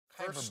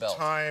First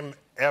time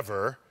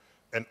ever,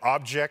 an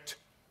object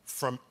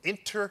from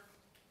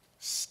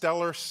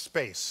interstellar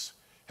space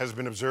has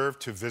been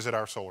observed to visit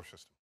our solar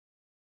system.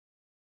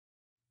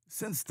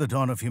 Since the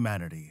dawn of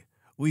humanity,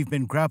 we've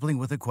been grappling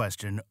with the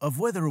question of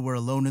whether we're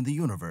alone in the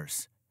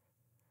universe.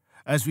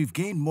 As we've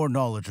gained more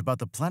knowledge about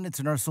the planets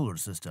in our solar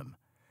system,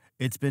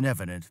 it's been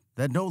evident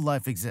that no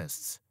life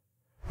exists.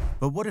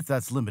 But what if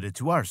that's limited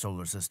to our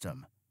solar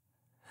system?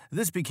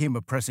 This became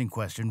a pressing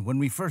question when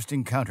we first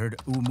encountered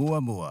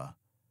Oumuamua.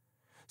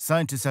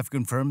 Scientists have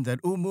confirmed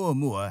that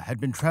Oumuamua had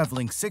been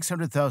traveling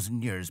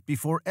 600,000 years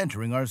before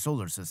entering our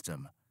solar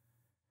system.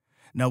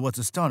 Now what's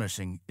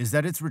astonishing is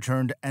that it's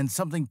returned and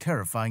something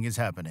terrifying is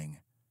happening.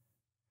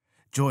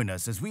 Join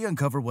us as we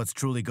uncover what's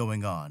truly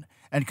going on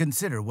and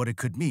consider what it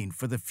could mean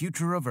for the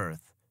future of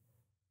Earth.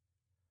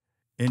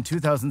 In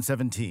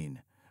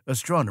 2017,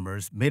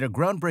 astronomers made a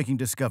groundbreaking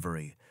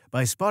discovery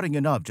by spotting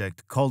an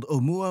object called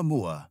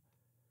Oumuamua.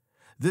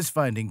 This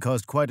finding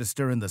caused quite a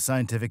stir in the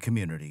scientific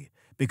community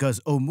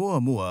because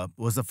Oumuamua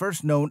was the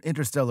first known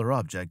interstellar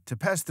object to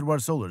pass through our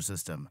solar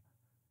system.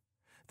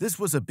 This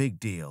was a big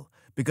deal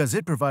because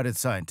it provided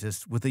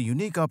scientists with a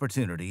unique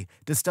opportunity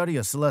to study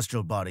a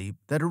celestial body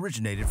that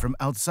originated from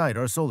outside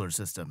our solar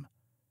system.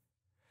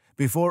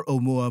 Before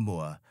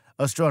Oumuamua,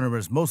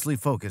 astronomers mostly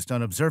focused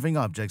on observing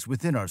objects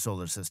within our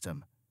solar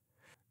system.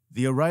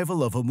 The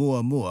arrival of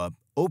Oumuamua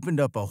opened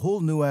up a whole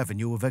new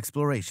avenue of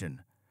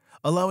exploration,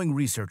 allowing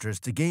researchers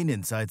to gain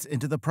insights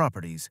into the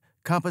properties,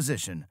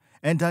 composition,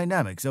 and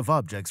dynamics of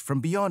objects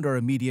from beyond our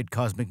immediate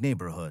cosmic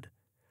neighborhood,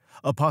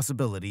 a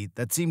possibility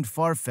that seemed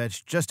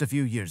far-fetched just a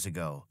few years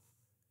ago.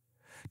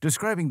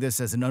 Describing this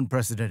as an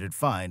unprecedented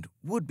find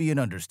would be an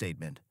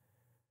understatement.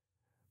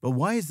 But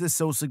why is this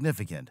so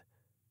significant?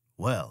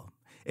 Well,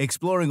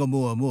 exploring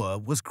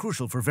Oumuamua was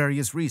crucial for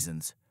various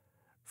reasons.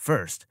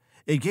 First,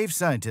 it gave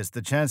scientists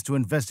the chance to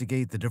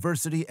investigate the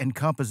diversity and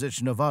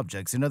composition of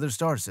objects in other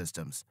star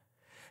systems,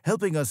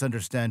 helping us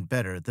understand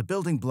better the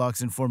building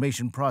blocks and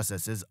formation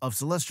processes of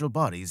celestial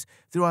bodies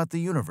throughout the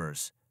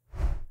universe.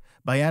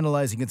 By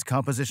analyzing its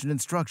composition and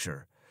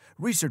structure,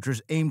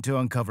 researchers aim to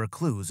uncover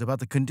clues about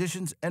the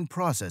conditions and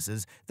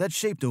processes that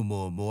shaped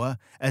Oumuamua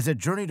as it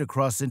journeyed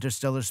across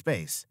interstellar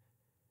space.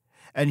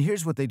 And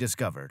here's what they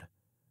discovered.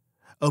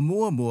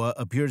 Oumuamua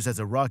appears as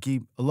a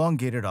rocky,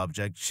 elongated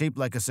object shaped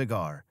like a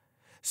cigar,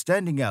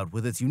 standing out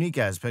with its unique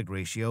aspect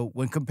ratio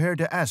when compared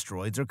to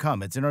asteroids or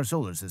comets in our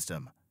solar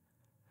system.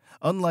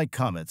 Unlike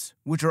comets,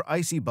 which are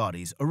icy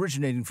bodies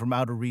originating from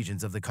outer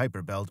regions of the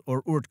Kuiper Belt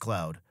or Oort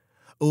cloud,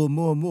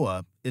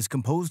 Oumuamua is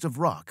composed of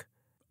rock.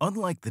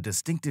 Unlike the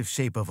distinctive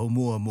shape of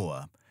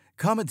Oumuamua,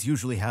 comets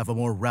usually have a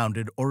more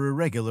rounded or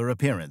irregular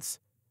appearance.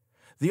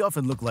 They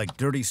often look like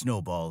dirty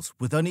snowballs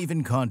with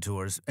uneven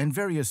contours and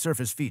various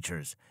surface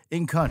features,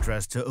 in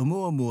contrast to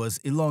Oumuamua's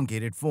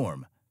elongated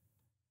form.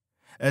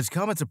 As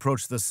comets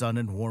approach the sun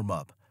and warm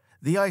up,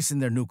 the ice in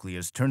their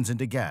nucleus turns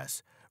into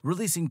gas,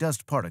 releasing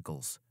dust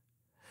particles.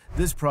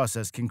 This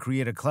process can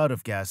create a cloud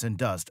of gas and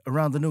dust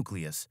around the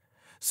nucleus,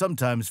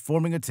 sometimes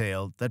forming a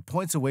tail that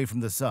points away from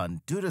the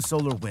sun due to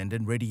solar wind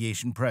and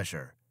radiation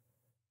pressure.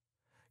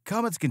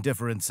 Comets can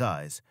differ in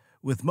size,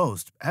 with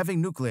most having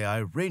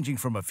nuclei ranging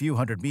from a few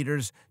hundred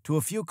meters to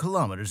a few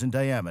kilometers in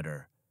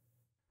diameter.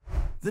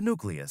 The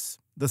nucleus,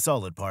 the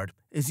solid part,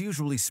 is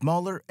usually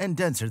smaller and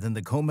denser than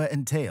the coma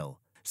and tail.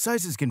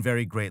 Sizes can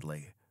vary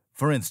greatly.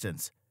 For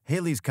instance,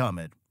 Halley's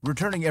Comet,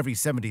 returning every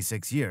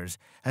 76 years,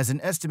 has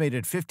an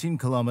estimated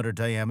 15-kilometer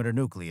diameter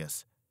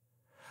nucleus.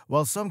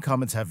 While some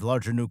comets have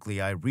larger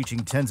nuclei reaching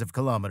tens of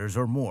kilometers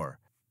or more,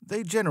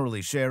 they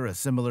generally share a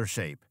similar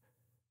shape.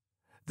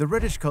 The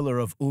reddish color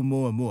of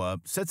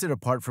Oumuamua sets it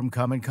apart from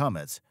common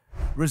comets,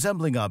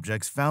 resembling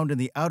objects found in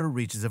the outer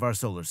reaches of our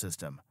solar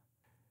system.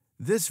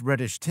 This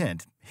reddish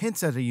tint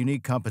hints at a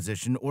unique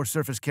composition or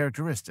surface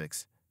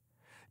characteristics.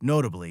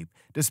 Notably,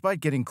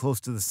 despite getting close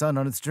to the sun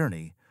on its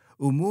journey,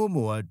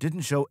 Oumuamua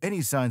didn't show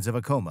any signs of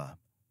a coma.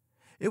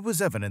 It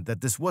was evident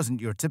that this wasn't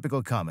your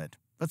typical comet,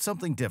 but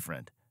something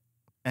different.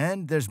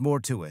 And there's more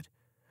to it.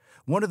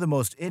 One of the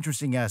most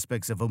interesting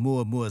aspects of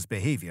Oumuamua's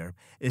behavior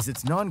is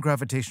its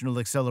non-gravitational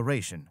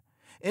acceleration,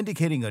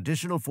 indicating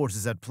additional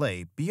forces at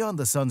play beyond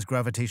the sun's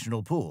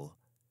gravitational pull.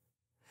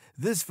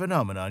 This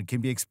phenomenon can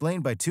be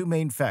explained by two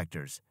main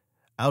factors: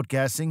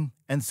 outgassing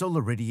and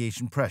solar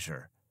radiation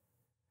pressure.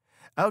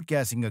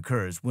 Outgassing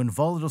occurs when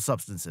volatile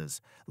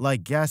substances,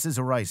 like gases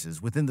or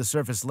ices within the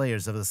surface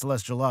layers of the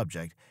celestial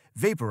object,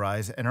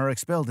 vaporize and are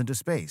expelled into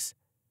space.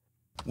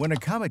 When a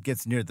comet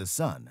gets near the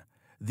sun,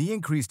 the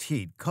increased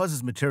heat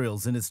causes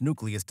materials in its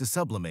nucleus to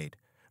sublimate,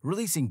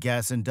 releasing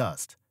gas and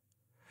dust.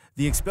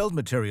 The expelled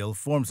material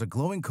forms a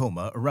glowing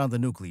coma around the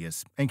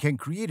nucleus and can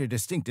create a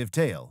distinctive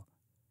tail.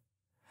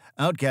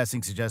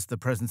 Outgassing suggests the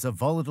presence of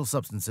volatile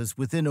substances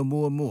within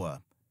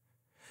Oumuamua.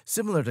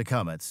 Similar to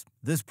comets,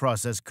 this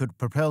process could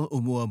propel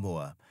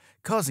Oumuamua,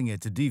 causing it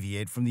to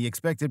deviate from the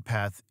expected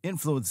path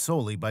influenced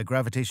solely by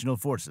gravitational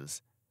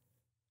forces.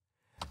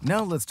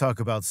 Now let's talk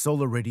about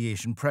solar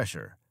radiation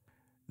pressure.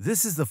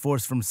 This is the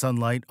force from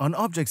sunlight on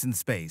objects in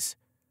space.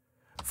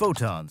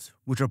 Photons,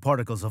 which are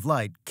particles of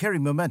light, carry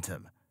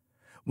momentum.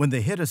 When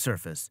they hit a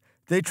surface,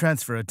 they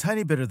transfer a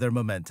tiny bit of their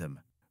momentum.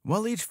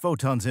 While each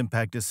photon's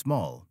impact is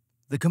small,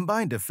 the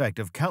combined effect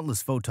of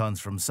countless photons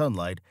from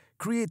sunlight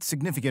creates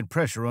significant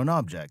pressure on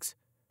objects.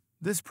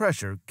 This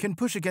pressure can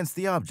push against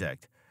the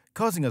object,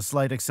 causing a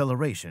slight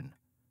acceleration.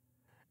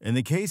 In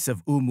the case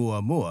of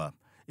Oumuamua,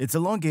 its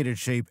elongated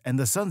shape and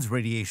the sun's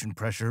radiation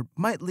pressure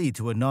might lead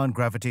to a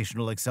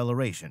non-gravitational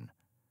acceleration.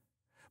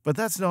 But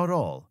that's not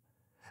all.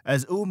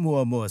 As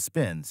Oumuamua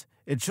spins,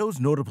 it shows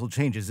notable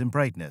changes in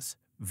brightness,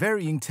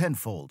 varying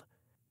tenfold.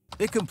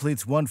 It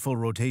completes one full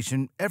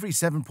rotation every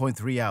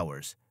 7.3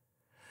 hours.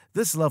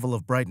 This level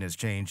of brightness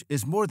change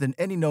is more than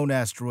any known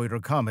asteroid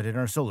or comet in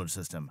our solar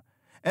system,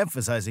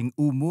 emphasizing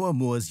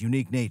Oumuamua's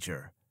unique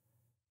nature.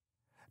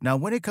 Now,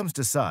 when it comes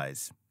to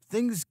size,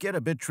 things get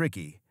a bit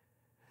tricky.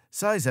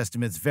 Size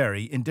estimates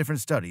vary in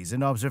different studies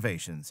and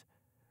observations.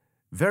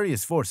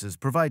 Various forces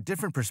provide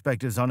different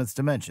perspectives on its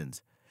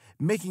dimensions,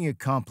 making it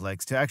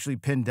complex to actually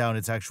pin down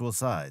its actual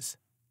size.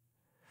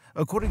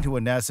 According to a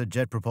NASA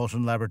Jet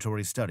Propulsion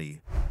Laboratory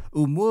study,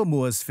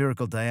 Oumuamua's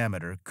spherical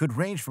diameter could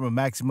range from a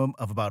maximum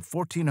of about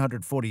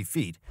 1,440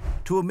 feet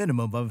to a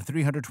minimum of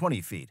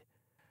 320 feet.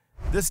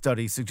 This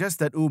study suggests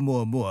that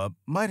Oumuamua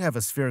might have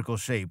a spherical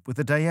shape with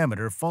a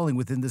diameter falling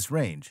within this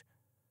range.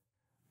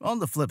 On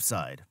the flip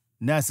side,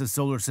 NASA's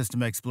solar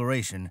system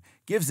exploration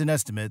gives an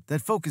estimate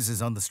that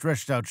focuses on the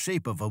stretched-out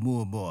shape of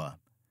Oumuamua.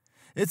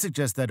 It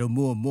suggests that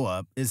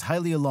Oumuamua is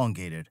highly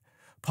elongated,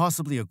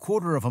 possibly a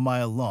quarter of a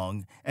mile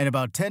long and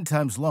about 10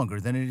 times longer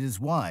than it is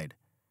wide.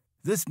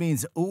 This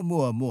means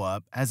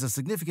Oumuamua has a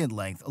significant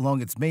length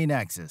along its main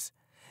axis,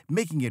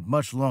 making it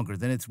much longer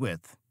than its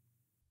width.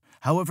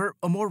 However,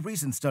 a more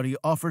recent study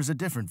offers a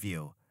different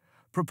view,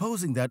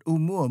 proposing that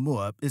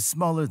Oumuamua is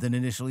smaller than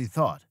initially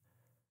thought.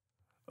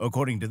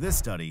 According to this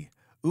study,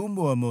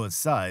 Oumuamua's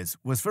size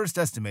was first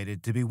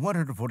estimated to be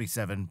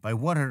 147 by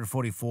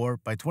 144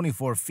 by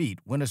 24 feet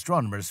when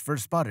astronomers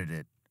first spotted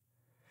it.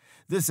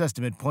 This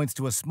estimate points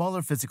to a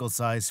smaller physical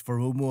size for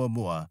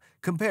Oumuamua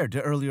compared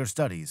to earlier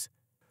studies.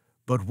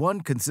 But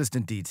one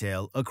consistent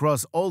detail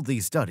across all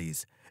these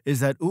studies is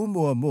that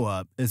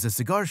Oumuamua is a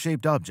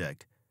cigar-shaped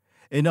object,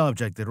 an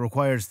object that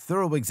requires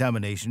thorough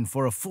examination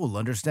for a full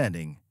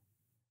understanding.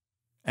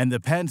 And the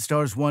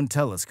Pan-STARRS 1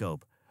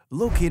 telescope,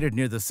 located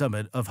near the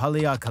summit of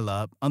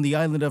Haleakala on the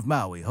island of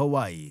Maui,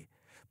 Hawaii,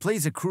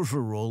 plays a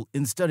crucial role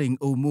in studying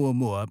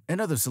Oumuamua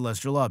and other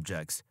celestial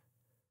objects.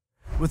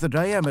 With a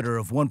diameter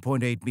of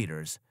 1.8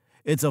 meters,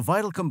 it's a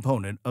vital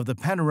component of the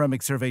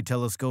Panoramic Survey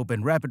Telescope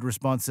and Rapid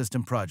Response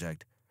System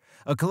project,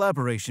 a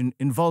collaboration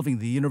involving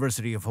the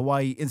University of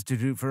Hawaii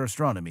Institute for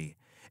Astronomy,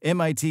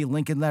 MIT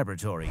Lincoln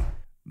Laboratory,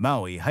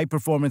 Maui High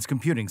Performance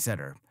Computing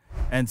Center,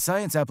 and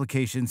Science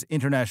Applications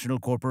International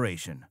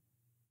Corporation.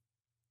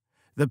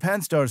 The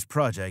Pan-STARRS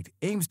project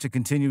aims to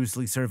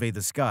continuously survey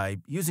the sky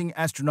using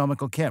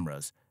astronomical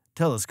cameras,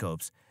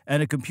 telescopes,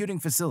 and a computing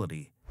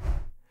facility.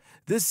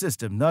 This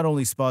system not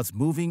only spots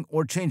moving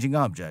or changing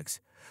objects,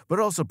 but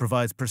also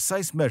provides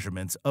precise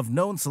measurements of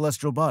known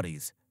celestial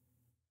bodies.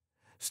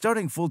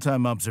 Starting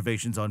full-time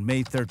observations on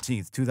May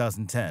 13,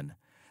 2010,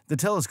 the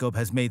telescope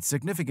has made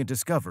significant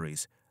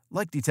discoveries,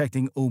 like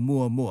detecting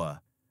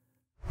Oumuamua.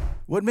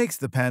 What makes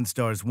the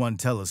Pan-STARRS 1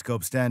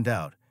 telescope stand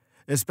out,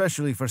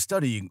 especially for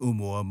studying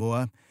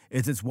Oumuamua,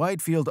 is its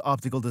wide-field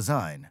optical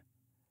design.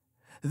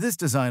 This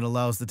design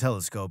allows the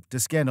telescope to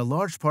scan a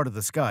large part of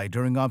the sky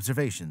during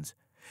observations,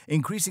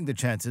 increasing the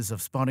chances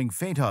of spotting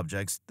faint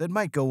objects that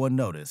might go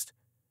unnoticed.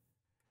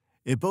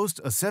 It boasts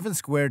a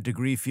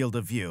 7-square-degree field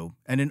of view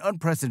and an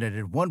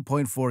unprecedented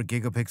 1.4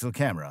 gigapixel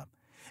camera,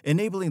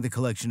 enabling the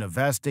collection of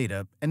vast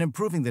data and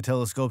improving the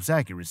telescope's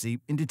accuracy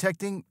in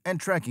detecting and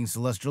tracking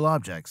celestial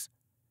objects.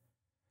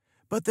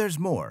 But there's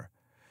more.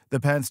 The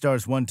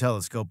Pan-STARRS 1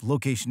 telescope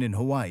location in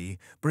Hawaii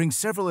brings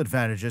several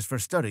advantages for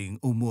studying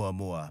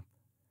Oumuamua.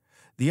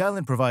 The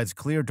island provides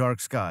clear, dark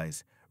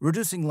skies,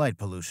 reducing light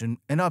pollution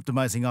and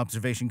optimizing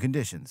observation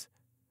conditions.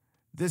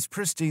 This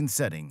pristine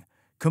setting,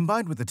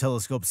 combined with the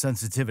telescope's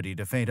sensitivity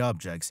to faint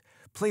objects,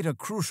 played a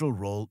crucial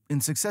role in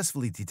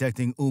successfully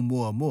detecting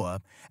Oumuamua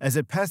as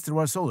it passed through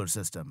our solar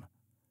system.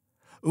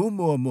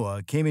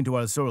 Oumuamua came into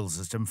our solar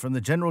system from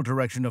the general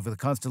direction of the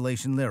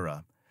constellation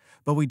Lyra,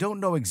 but we don't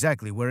know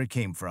exactly where it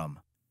came from.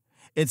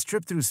 Its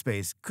trip through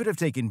space could have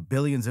taken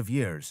billions of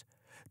years,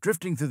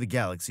 drifting through the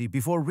galaxy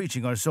before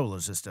reaching our solar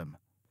system.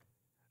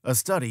 A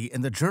study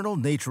in the journal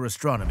Nature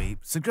Astronomy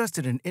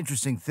suggested an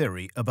interesting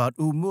theory about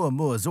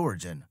Oumuamua's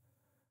origin.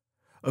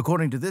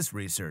 According to this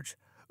research,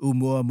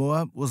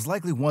 Oumuamua was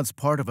likely once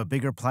part of a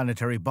bigger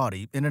planetary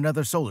body in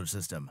another solar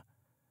system.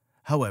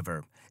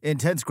 However,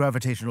 intense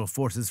gravitational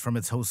forces from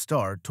its host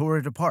star tore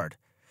it apart,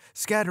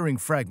 scattering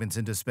fragments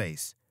into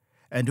space,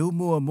 and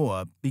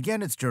Oumuamua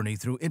began its journey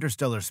through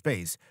interstellar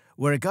space,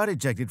 where it got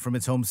ejected from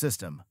its home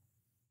system.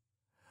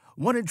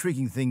 One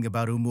intriguing thing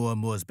about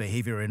Oumuamua's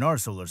behavior in our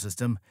solar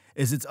system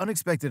is its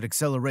unexpected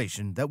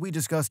acceleration that we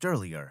discussed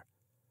earlier.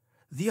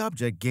 The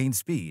object gained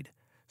speed,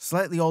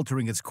 slightly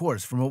altering its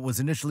course from what was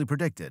initially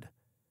predicted.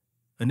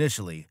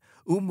 Initially,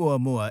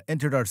 Oumuamua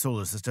entered our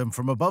solar system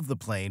from above the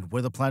plane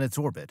where the planets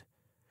orbit.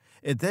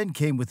 It then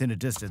came within a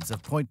distance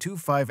of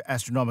 0.25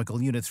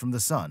 astronomical units from the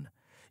Sun,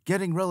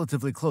 getting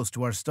relatively close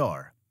to our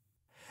star.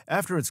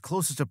 After its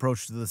closest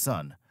approach to the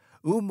Sun,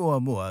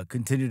 Oumuamua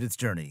continued its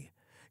journey,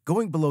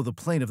 going below the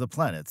plane of the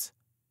planets.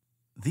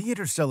 The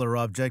interstellar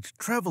object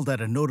traveled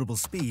at a notable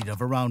speed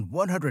of around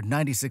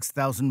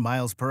 196,000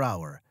 miles per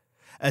hour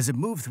as it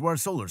moved through our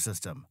solar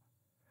system.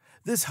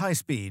 This high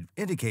speed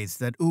indicates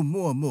that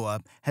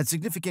Oumuamua had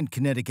significant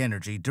kinetic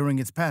energy during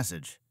its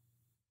passage.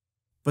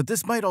 But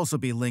this might also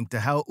be linked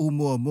to how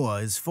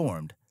Oumuamua is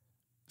formed.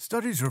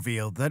 Studies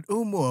reveal that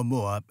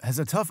Oumuamua has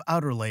a tough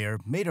outer layer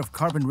made of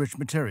carbon-rich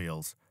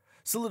materials,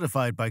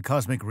 solidified by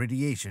cosmic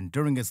radiation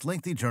during its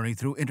lengthy journey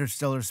through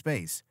interstellar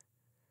space.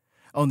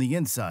 On the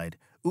inside,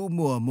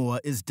 Oumuamua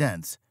is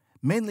dense,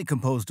 mainly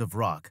composed of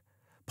rock,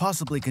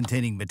 possibly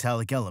containing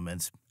metallic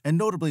elements, and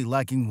notably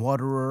lacking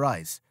water or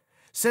ice,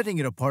 setting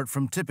it apart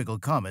from typical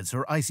comets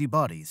or icy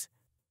bodies.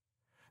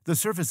 The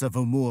surface of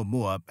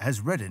Oumuamua has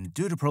reddened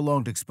due to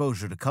prolonged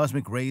exposure to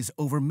cosmic rays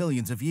over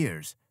millions of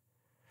years.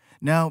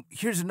 Now,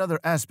 here's another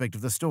aspect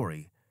of the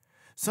story.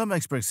 Some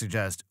experts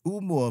suggest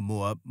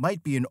Oumuamua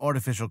might be an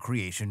artificial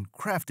creation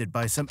crafted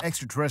by some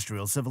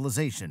extraterrestrial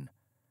civilization.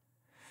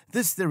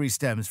 This theory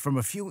stems from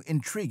a few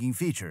intriguing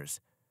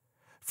features.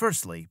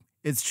 Firstly,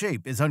 its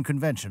shape is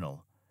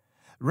unconventional.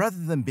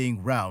 Rather than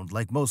being round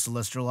like most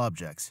celestial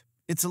objects,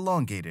 it's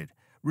elongated,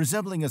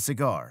 resembling a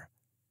cigar.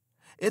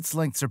 Its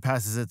length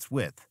surpasses its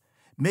width,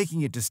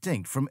 making it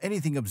distinct from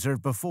anything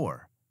observed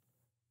before.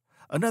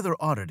 Another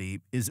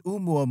oddity is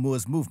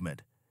Oumuamua's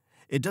movement.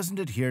 It doesn't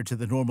adhere to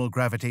the normal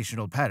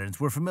gravitational patterns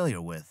we're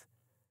familiar with.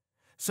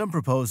 Some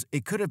propose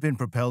it could have been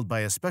propelled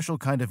by a special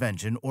kind of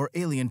engine or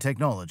alien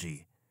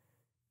technology.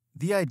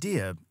 The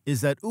idea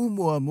is that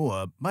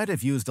Oumuamua might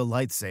have used a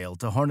light sail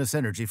to harness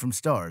energy from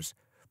stars,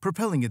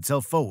 propelling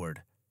itself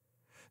forward.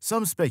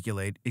 Some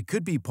speculate it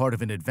could be part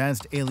of an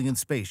advanced alien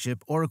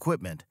spaceship or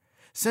equipment,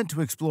 sent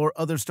to explore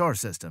other star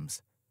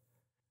systems.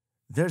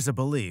 There's a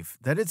belief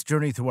that its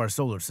journey through our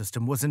solar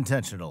system was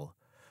intentional,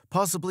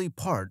 possibly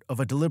part of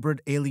a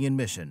deliberate alien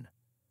mission.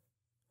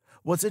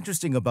 What's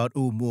interesting about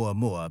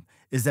Oumuamua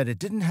is that it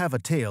didn't have a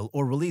tail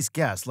or release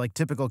gas like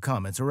typical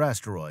comets or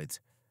asteroids.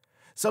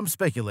 Some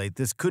speculate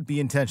this could be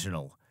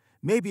intentional,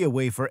 maybe a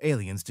way for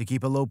aliens to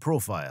keep a low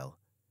profile.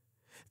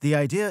 The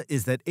idea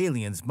is that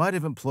aliens might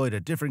have employed a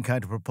different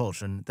kind of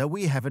propulsion that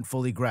we haven't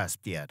fully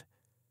grasped yet.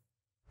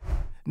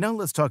 Now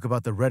let's talk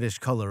about the reddish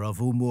color of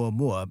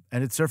Oumuamua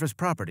and its surface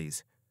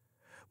properties.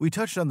 We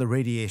touched on the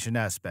radiation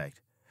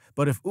aspect,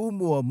 but if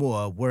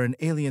Oumuamua were an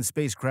alien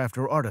spacecraft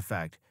or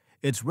artifact,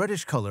 its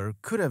reddish color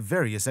could have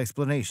various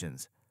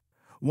explanations.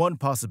 One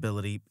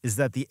possibility is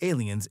that the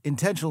aliens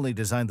intentionally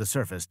designed the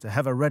surface to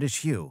have a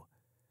reddish hue.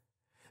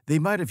 They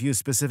might have used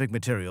specific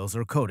materials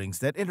or coatings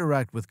that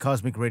interact with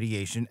cosmic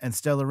radiation and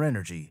stellar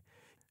energy,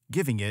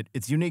 giving it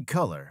its unique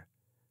color.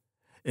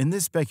 In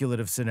this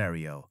speculative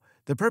scenario,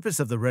 the purpose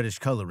of the reddish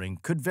coloring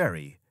could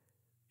vary.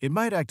 It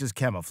might act as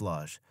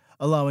camouflage,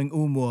 allowing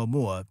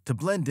Oumuamua to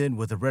blend in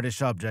with the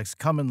reddish objects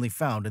commonly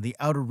found in the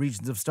outer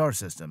regions of star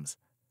systems.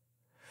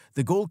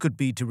 The goal could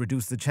be to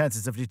reduce the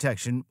chances of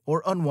detection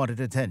or unwanted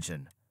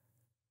attention.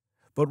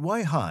 But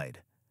why hide?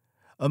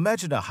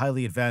 Imagine a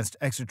highly advanced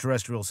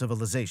extraterrestrial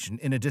civilization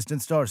in a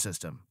distant star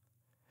system.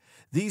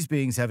 These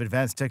beings have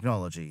advanced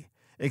technology,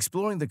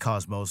 exploring the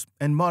cosmos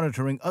and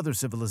monitoring other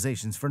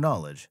civilizations for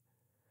knowledge.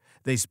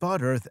 They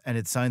spot Earth and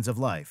its signs of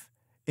life,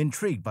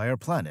 intrigued by our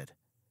planet.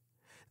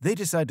 They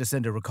decide to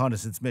send a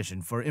reconnaissance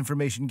mission for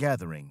information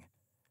gathering.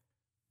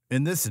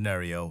 In this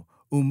scenario,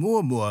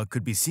 Oumuamua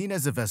could be seen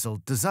as a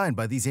vessel designed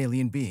by these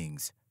alien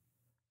beings.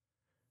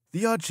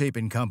 The odd shape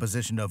and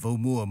composition of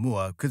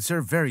Oumuamua could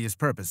serve various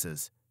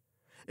purposes.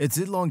 Its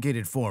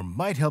elongated form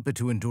might help it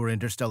to endure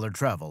interstellar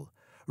travel,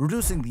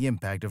 reducing the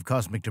impact of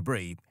cosmic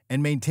debris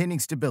and maintaining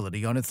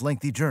stability on its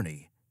lengthy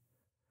journey.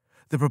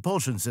 The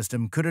propulsion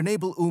system could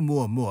enable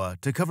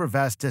Oumuamua to cover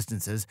vast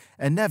distances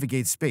and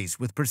navigate space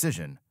with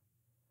precision.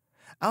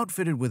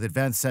 Outfitted with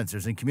advanced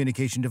sensors and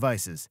communication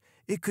devices,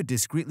 it could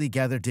discreetly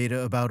gather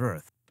data about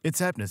Earth,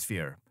 its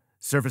atmosphere,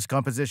 surface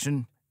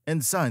composition,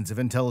 and signs of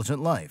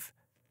intelligent life.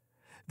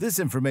 This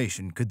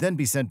information could then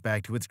be sent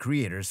back to its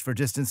creators for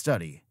distant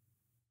study.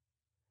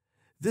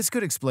 This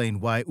could explain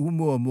why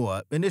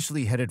Oumuamua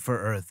initially headed for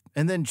Earth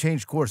and then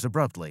changed course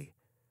abruptly.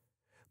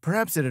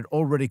 Perhaps it had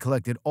already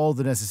collected all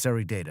the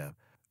necessary data,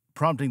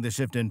 prompting the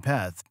shift in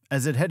path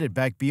as it headed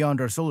back beyond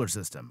our solar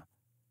system.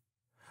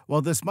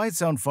 While this might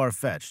sound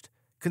far-fetched,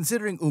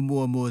 considering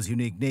Oumuamua's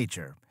unique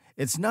nature,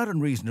 it's not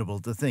unreasonable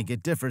to think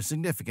it differs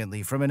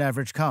significantly from an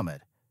average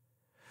comet.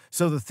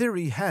 So the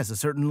theory has a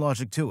certain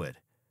logic to it.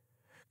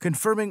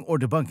 Confirming or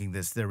debunking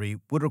this theory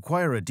would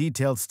require a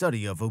detailed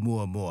study of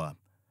Oumuamua.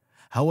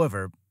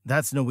 However,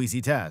 that's no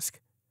easy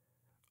task.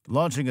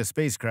 Launching a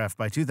spacecraft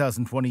by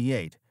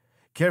 2028,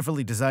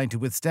 carefully designed to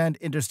withstand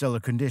interstellar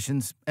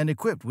conditions and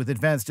equipped with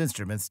advanced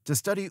instruments to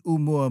study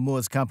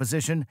Oumuamua's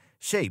composition,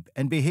 shape,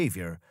 and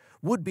behavior,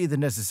 would be the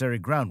necessary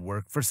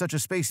groundwork for such a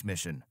space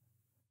mission.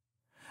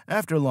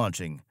 After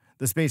launching,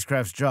 the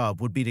spacecraft's job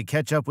would be to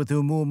catch up with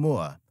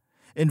Oumuamua,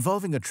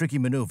 involving a tricky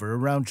maneuver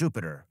around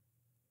Jupiter.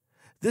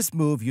 This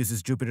move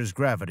uses Jupiter's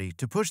gravity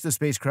to push the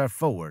spacecraft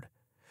forward,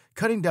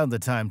 cutting down the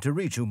time to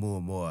reach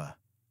Oumuamua.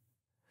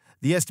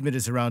 The estimate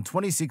is around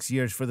 26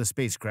 years for the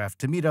spacecraft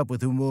to meet up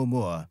with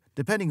Oumuamua,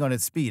 depending on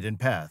its speed and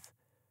path.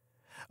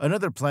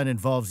 Another plan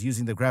involves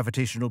using the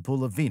gravitational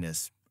pull of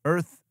Venus,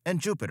 Earth, and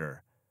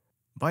Jupiter.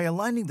 By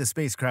aligning the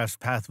spacecraft's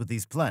path with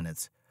these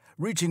planets,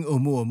 reaching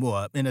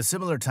Oumuamua in a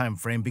similar time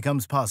frame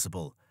becomes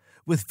possible,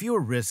 with fewer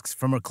risks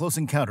from a close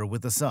encounter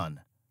with the Sun.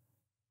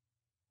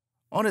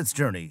 On its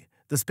journey,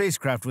 the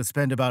spacecraft would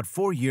spend about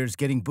 4 years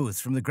getting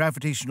boosts from the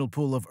gravitational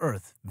pull of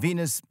Earth,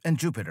 Venus, and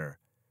Jupiter.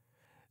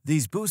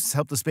 These boosts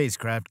help the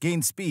spacecraft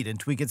gain speed and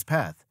tweak its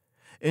path,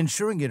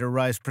 ensuring it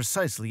arrives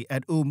precisely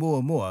at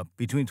Oumuamua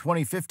between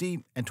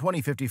 2050 and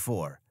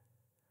 2054.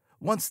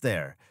 Once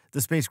there,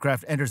 the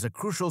spacecraft enters a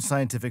crucial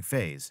scientific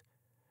phase.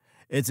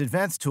 Its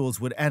advanced tools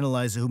would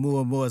analyze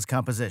Oumuamua's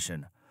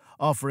composition,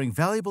 offering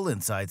valuable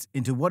insights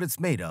into what it's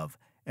made of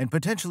and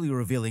potentially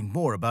revealing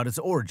more about its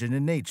origin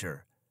and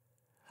nature.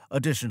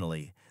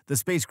 Additionally, the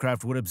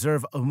spacecraft would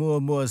observe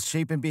Oumuamua's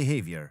shape and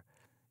behavior,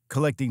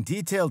 collecting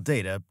detailed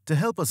data to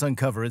help us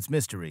uncover its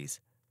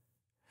mysteries.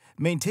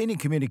 Maintaining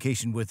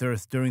communication with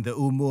Earth during the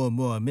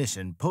Oumuamua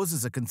mission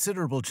poses a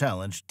considerable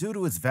challenge due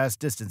to its vast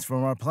distance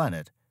from our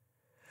planet.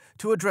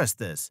 To address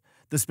this,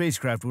 the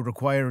spacecraft would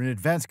require an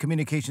advanced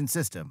communication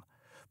system,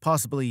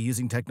 possibly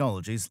using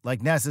technologies like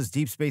NASA's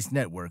Deep Space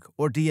Network,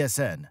 or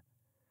DSN.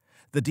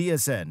 The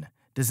DSN,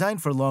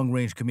 designed for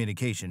long-range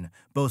communication,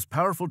 boasts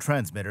powerful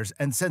transmitters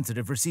and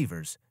sensitive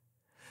receivers.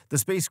 The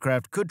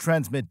spacecraft could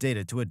transmit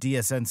data to a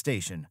DSN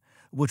station,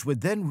 which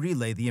would then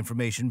relay the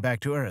information back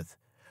to Earth,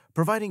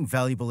 providing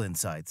valuable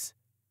insights.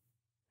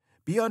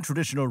 Beyond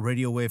traditional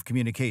radio wave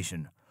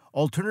communication,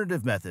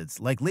 alternative methods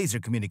like laser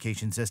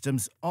communication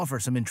systems offer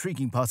some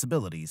intriguing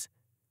possibilities.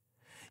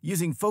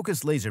 Using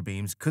focused laser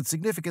beams could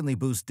significantly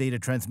boost data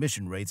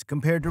transmission rates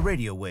compared to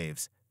radio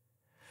waves.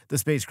 The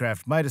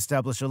spacecraft might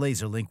establish a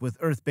laser link with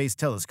Earth-based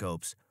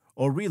telescopes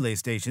or relay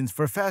stations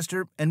for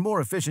faster and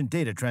more efficient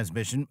data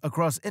transmission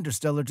across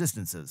interstellar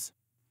distances.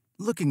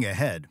 Looking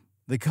ahead,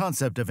 the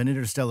concept of an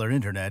interstellar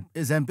internet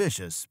is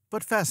ambitious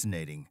but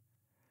fascinating.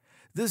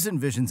 This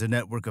envisions a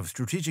network of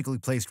strategically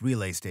placed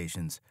relay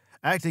stations,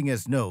 acting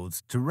as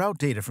nodes to route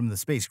data from the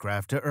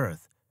spacecraft to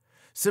Earth,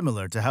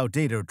 similar to how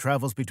data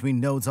travels between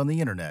nodes on the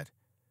Internet.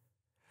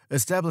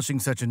 Establishing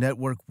such a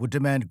network would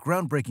demand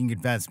groundbreaking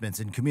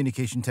advancements in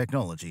communication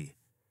technology.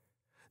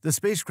 The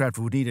spacecraft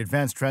would need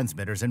advanced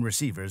transmitters and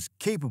receivers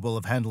capable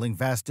of handling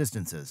vast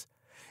distances,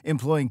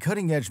 employing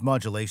cutting-edge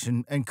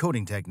modulation and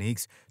coding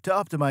techniques to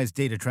optimize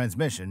data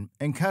transmission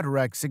and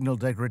counteract signal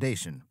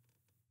degradation.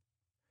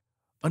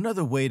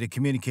 Another way to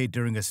communicate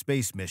during a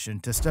space mission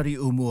to study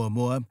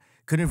Oumuamua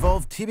could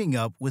involve teaming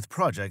up with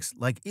projects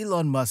like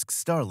Elon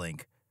Musk's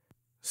Starlink.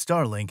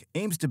 Starlink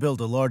aims to build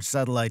a large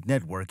satellite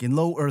network in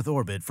low Earth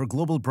orbit for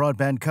global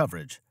broadband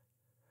coverage.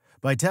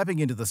 By tapping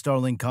into the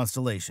Starlink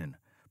constellation,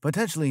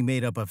 potentially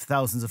made up of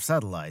thousands of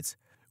satellites,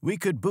 we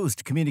could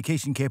boost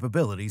communication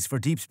capabilities for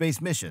deep space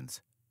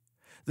missions.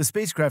 The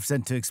spacecraft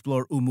sent to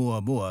explore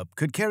Oumuamua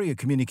could carry a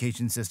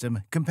communication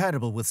system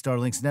compatible with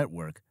Starlink's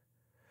network.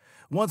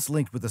 Once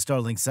linked with the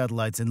Starlink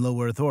satellites in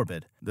low Earth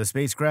orbit, the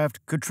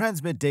spacecraft could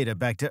transmit data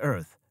back to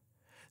Earth.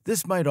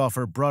 This might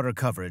offer broader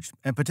coverage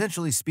and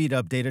potentially speed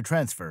up data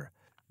transfer,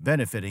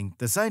 benefiting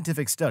the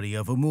scientific study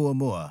of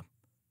Oumuamua.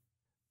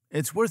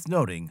 It's worth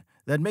noting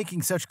that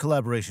making such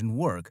collaboration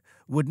work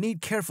would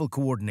need careful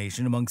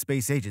coordination among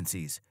space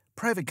agencies,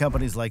 private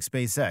companies like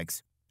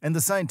SpaceX, and the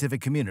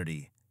scientific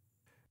community.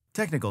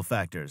 Technical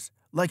factors,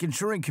 like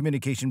ensuring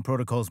communication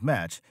protocols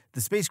match,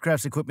 the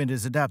spacecraft's equipment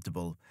is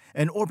adaptable,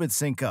 and orbits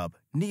sync up,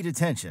 need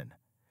attention.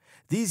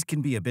 These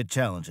can be a bit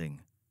challenging.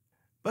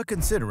 But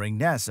considering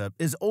NASA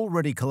is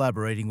already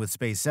collaborating with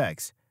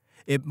SpaceX,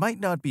 it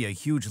might not be a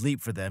huge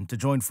leap for them to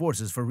join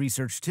forces for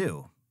research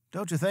too,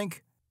 don't you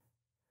think?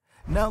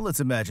 Now let's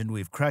imagine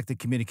we've cracked the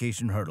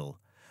communication hurdle,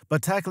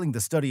 but tackling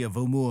the study of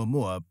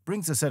Oumuamua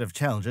brings a set of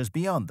challenges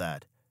beyond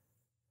that.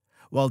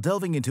 While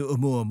delving into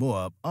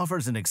Oumuamua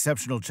offers an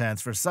exceptional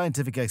chance for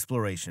scientific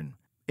exploration,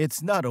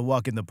 it's not a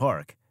walk in the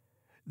park.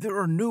 There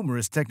are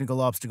numerous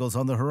technical obstacles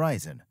on the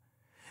horizon.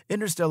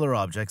 Interstellar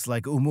objects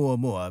like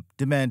Oumuamua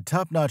demand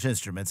top-notch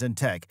instruments and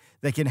tech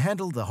that can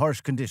handle the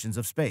harsh conditions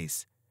of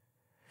space.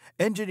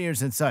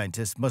 Engineers and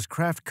scientists must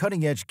craft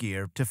cutting-edge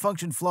gear to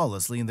function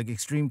flawlessly in the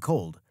extreme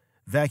cold,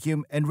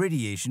 vacuum, and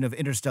radiation of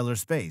interstellar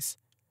space.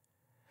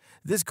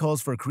 This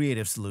calls for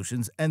creative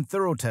solutions and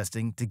thorough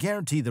testing to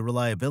guarantee the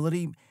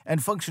reliability and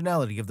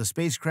functionality of the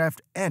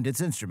spacecraft and its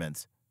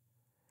instruments.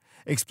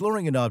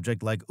 Exploring an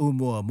object like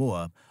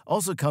Oumuamua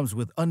also comes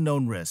with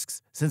unknown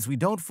risks, since we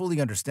don't fully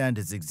understand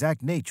its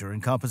exact nature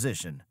and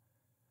composition.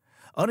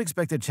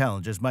 Unexpected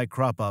challenges might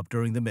crop up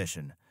during the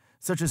mission,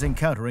 such as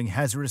encountering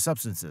hazardous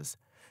substances,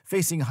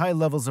 facing high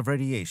levels of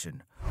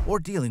radiation, or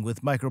dealing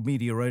with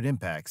micrometeoroid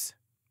impacts.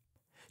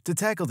 To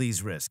tackle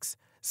these risks,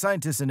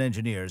 Scientists and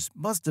engineers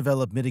must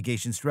develop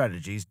mitigation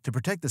strategies to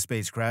protect the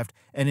spacecraft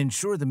and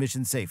ensure the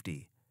mission's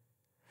safety.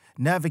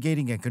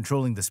 Navigating and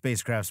controlling the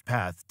spacecraft's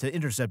path to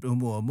intercept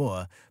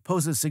Oumuamua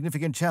poses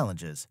significant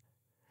challenges.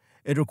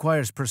 It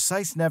requires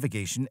precise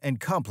navigation and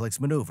complex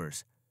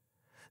maneuvers.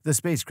 The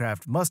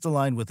spacecraft must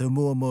align with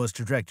Oumuamua's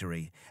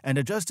trajectory and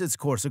adjust its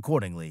course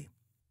accordingly.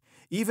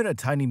 Even a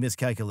tiny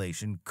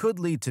miscalculation could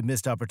lead to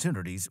missed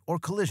opportunities or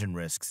collision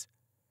risks.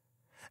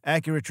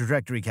 Accurate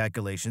trajectory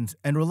calculations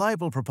and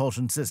reliable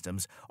propulsion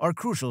systems are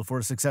crucial for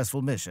a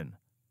successful mission.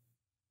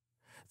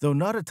 Though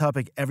not a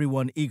topic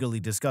everyone eagerly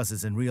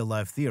discusses in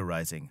real-life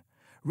theorizing,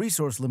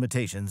 resource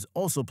limitations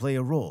also play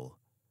a role.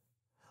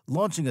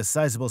 Launching a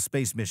sizable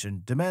space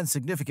mission demands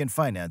significant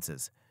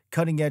finances,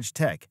 cutting-edge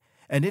tech,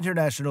 and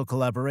international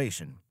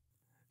collaboration.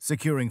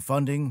 Securing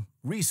funding,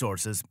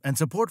 resources, and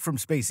support from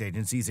space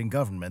agencies and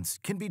governments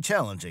can be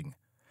challenging,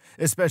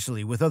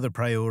 especially with other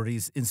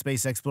priorities in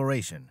space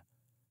exploration.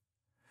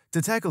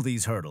 To tackle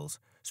these hurdles,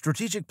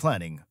 strategic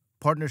planning,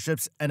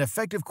 partnerships, and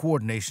effective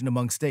coordination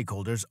among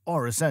stakeholders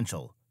are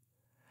essential.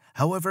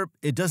 However,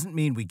 it doesn't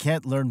mean we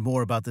can't learn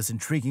more about this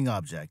intriguing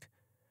object.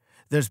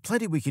 There's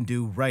plenty we can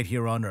do right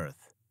here on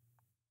Earth.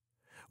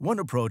 One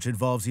approach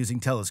involves using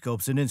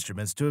telescopes and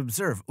instruments to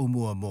observe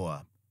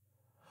Oumuamua.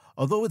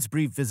 Although its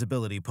brief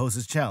visibility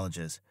poses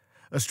challenges,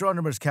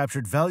 astronomers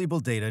captured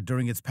valuable data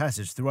during its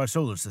passage through our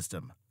solar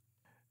system.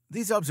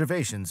 These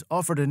observations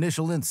offered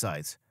initial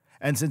insights,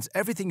 and since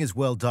everything is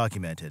well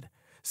documented,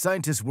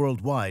 scientists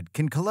worldwide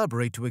can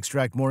collaborate to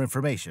extract more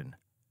information.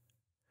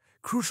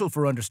 Crucial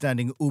for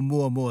understanding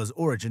Oumuamua's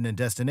origin and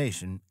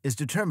destination is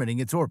determining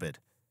its orbit.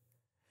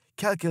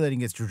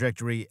 Calculating its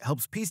trajectory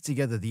helps piece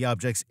together the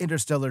object's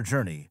interstellar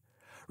journey,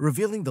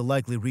 revealing the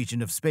likely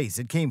region of space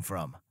it came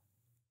from.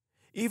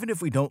 Even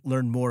if we don't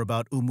learn more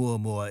about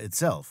Oumuamua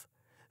itself,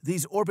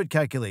 these orbit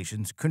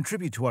calculations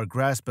contribute to our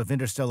grasp of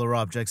interstellar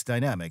objects'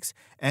 dynamics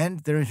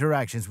and their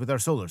interactions with our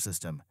solar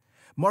system,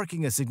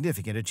 marking a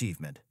significant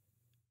achievement.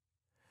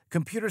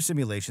 Computer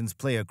simulations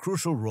play a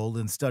crucial role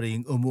in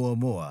studying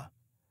Oumuamua.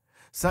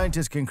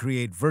 Scientists can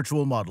create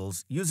virtual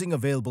models using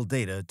available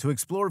data to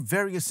explore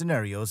various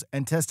scenarios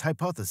and test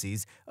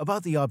hypotheses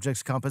about the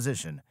object's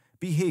composition,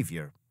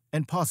 behavior,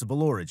 and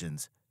possible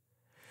origins.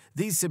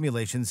 These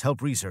simulations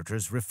help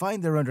researchers refine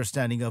their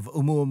understanding of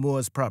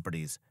Oumuamua's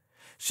properties,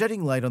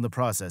 shedding light on the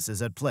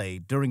processes at play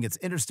during its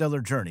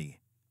interstellar journey.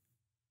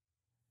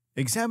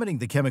 Examining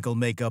the chemical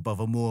makeup of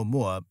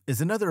Oumuamua is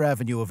another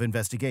avenue of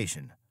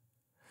investigation.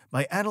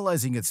 By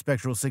analyzing its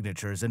spectral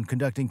signatures and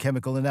conducting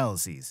chemical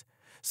analyses,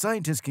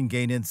 scientists can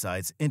gain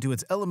insights into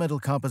its elemental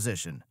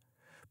composition,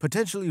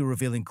 potentially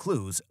revealing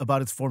clues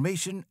about its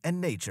formation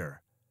and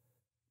nature.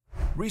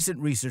 Recent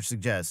research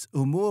suggests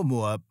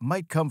Oumuamua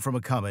might come from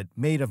a comet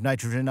made of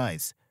nitrogen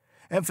ice,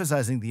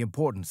 emphasizing the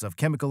importance of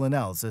chemical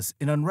analysis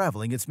in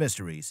unraveling its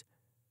mysteries.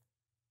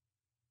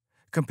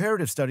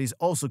 Comparative studies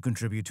also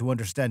contribute to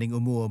understanding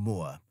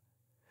Oumuamua.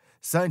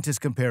 Scientists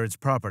compare its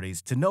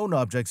properties to known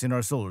objects in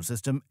our solar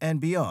system and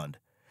beyond,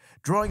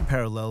 drawing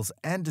parallels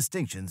and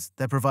distinctions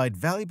that provide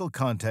valuable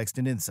context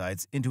and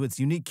insights into its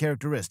unique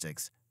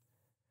characteristics.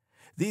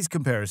 These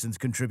comparisons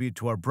contribute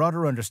to our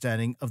broader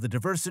understanding of the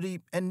diversity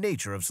and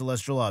nature of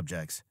celestial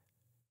objects.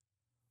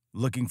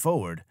 Looking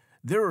forward,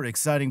 there are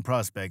exciting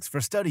prospects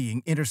for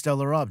studying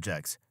interstellar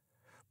objects.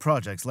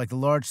 Projects like the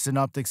Large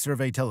Synoptic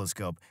Survey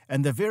Telescope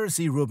and the Vera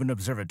C. Rubin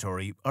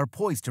Observatory are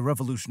poised to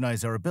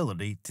revolutionize our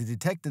ability to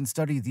detect and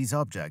study these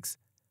objects.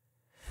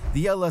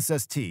 The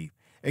LSST,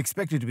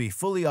 expected to be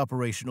fully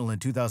operational in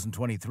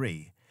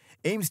 2023,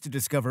 aims to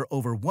discover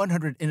over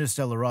 100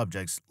 interstellar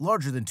objects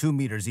larger than 2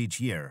 meters each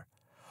year,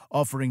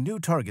 offering new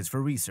targets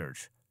for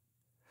research.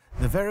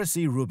 The Vera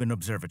C. Rubin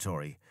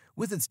Observatory,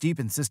 with its deep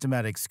and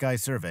systematic sky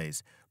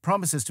surveys,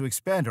 promises to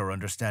expand our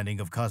understanding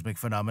of cosmic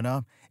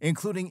phenomena,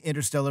 including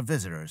interstellar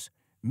visitors,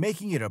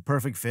 making it a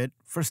perfect fit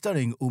for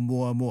studying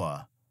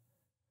Oumuamua.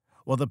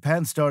 While the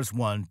Pan-STARRS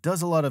 1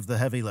 does a lot of the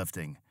heavy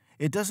lifting,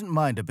 it doesn't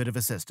mind a bit of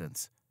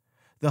assistance.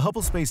 The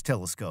Hubble Space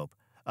Telescope,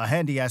 a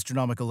handy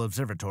astronomical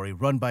observatory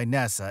run by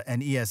NASA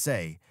and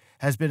ESA,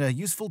 has been a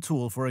useful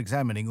tool for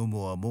examining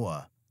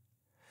Oumuamua.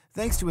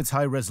 Thanks to its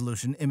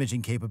high-resolution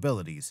imaging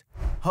capabilities,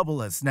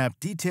 Hubble has snapped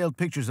detailed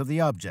pictures of the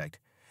object,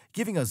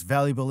 giving us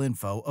valuable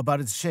info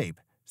about its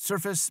shape,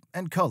 surface,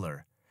 and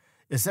color,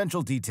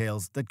 essential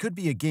details that could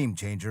be a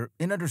game-changer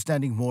in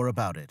understanding more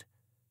about it.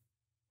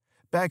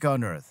 Back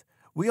on Earth,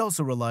 we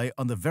also rely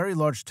on the Very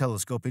Large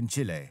Telescope in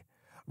Chile,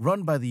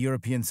 run by the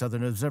European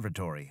Southern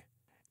Observatory.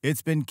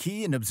 It's been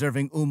key in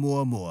observing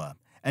Oumuamua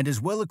and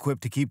is well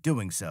equipped to keep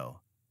doing so.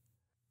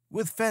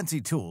 With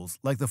fancy tools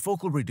like the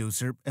focal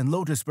reducer and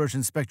low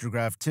dispersion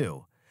spectrograph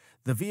 2,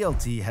 the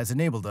VLT has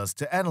enabled us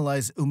to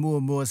analyze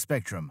Oumuamua's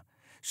spectrum,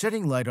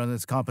 shedding light on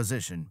its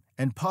composition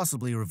and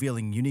possibly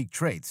revealing unique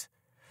traits.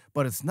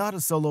 But it's not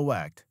a solo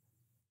act.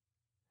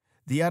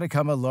 The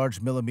Atacama Large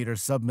Millimeter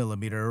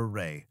Submillimeter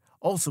Array,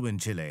 also in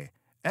Chile,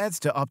 adds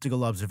to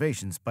optical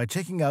observations by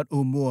checking out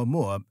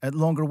Oumuamua at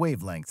longer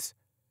wavelengths.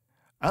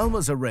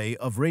 ALMA's array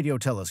of radio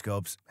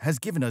telescopes has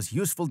given us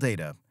useful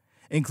data,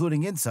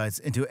 including insights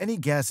into any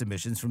gas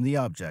emissions from the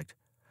object,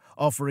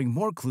 offering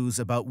more clues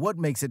about what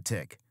makes it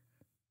tick.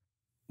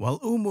 While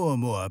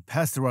Oumuamua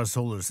passed through our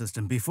solar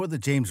system before the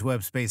James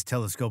Webb Space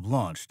Telescope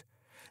launched,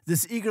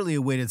 this eagerly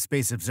awaited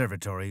space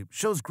observatory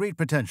shows great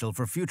potential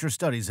for future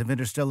studies of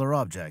interstellar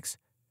objects.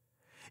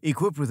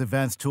 Equipped with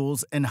advanced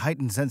tools and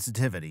heightened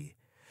sensitivity,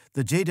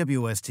 the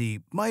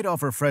JWST might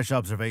offer fresh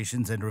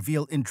observations and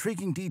reveal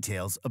intriguing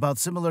details about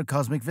similar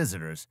cosmic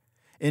visitors,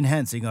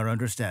 enhancing our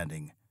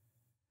understanding.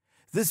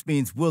 This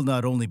means we'll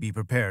not only be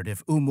prepared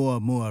if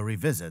Oumuamua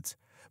revisits,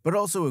 but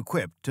also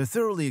equipped to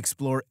thoroughly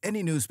explore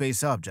any new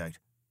space object,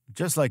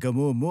 just like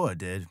Oumuamua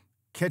did,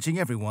 catching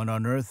everyone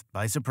on Earth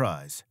by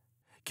surprise.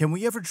 Can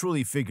we ever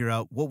truly figure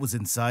out what was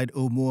inside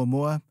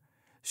Oumuamua?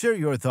 Share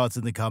your thoughts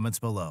in the comments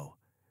below.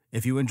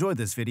 If you enjoyed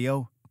this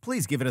video,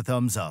 please give it a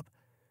thumbs up.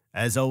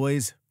 As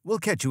always, we'll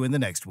catch you in the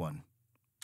next one.